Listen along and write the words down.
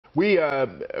We,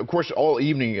 of course, all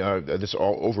evening,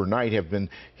 all overnight, have been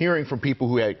hearing from people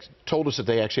who had told us that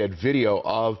they actually had video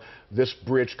of this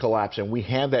bridge collapse, and we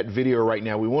have that video right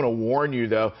now. We want to warn you,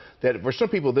 though, that for some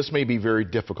people, this may be very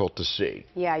difficult to see.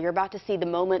 Yeah, you're about to see the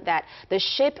moment that the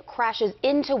ship crashes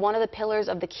into one of the pillars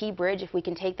of the Key Bridge. If we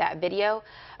can take that video,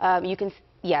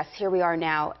 yes, here we are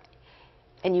now,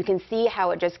 and you can see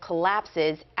how it just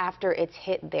collapses after it's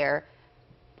hit there,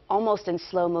 almost in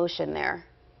slow motion there.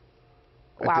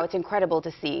 Wow, it's incredible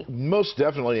to see. Most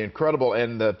definitely incredible.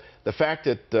 And the fact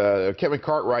that Kevin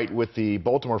Cartwright with the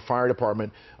Baltimore Fire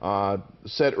Department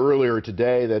said earlier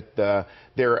today that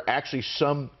there are actually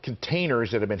some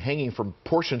containers that have been hanging from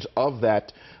portions of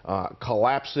that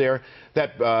collapse there.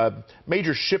 That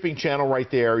major shipping channel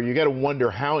right there, you got to wonder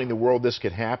how in the world this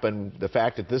could happen. The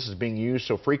fact that this is being used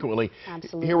so frequently.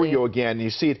 Absolutely. Here we go again.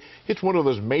 You see it hits one of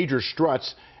those major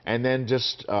struts and then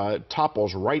just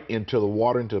topples right into the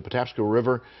water, into the Patapsco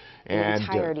River. And the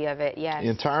entirety of it, yes. The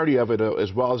entirety of it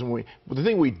as well. The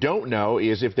thing we don't know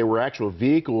is if there were actual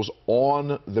vehicles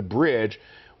on the bridge.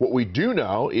 What we do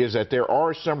know is that there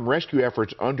are some rescue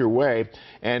efforts underway.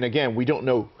 And again, we don't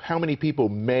know how many people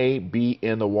may be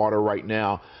in the water right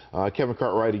now. Kevin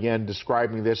Cartwright again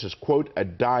describing this as, quote, a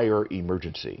dire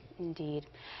emergency. Indeed.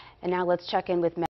 And now let's check in with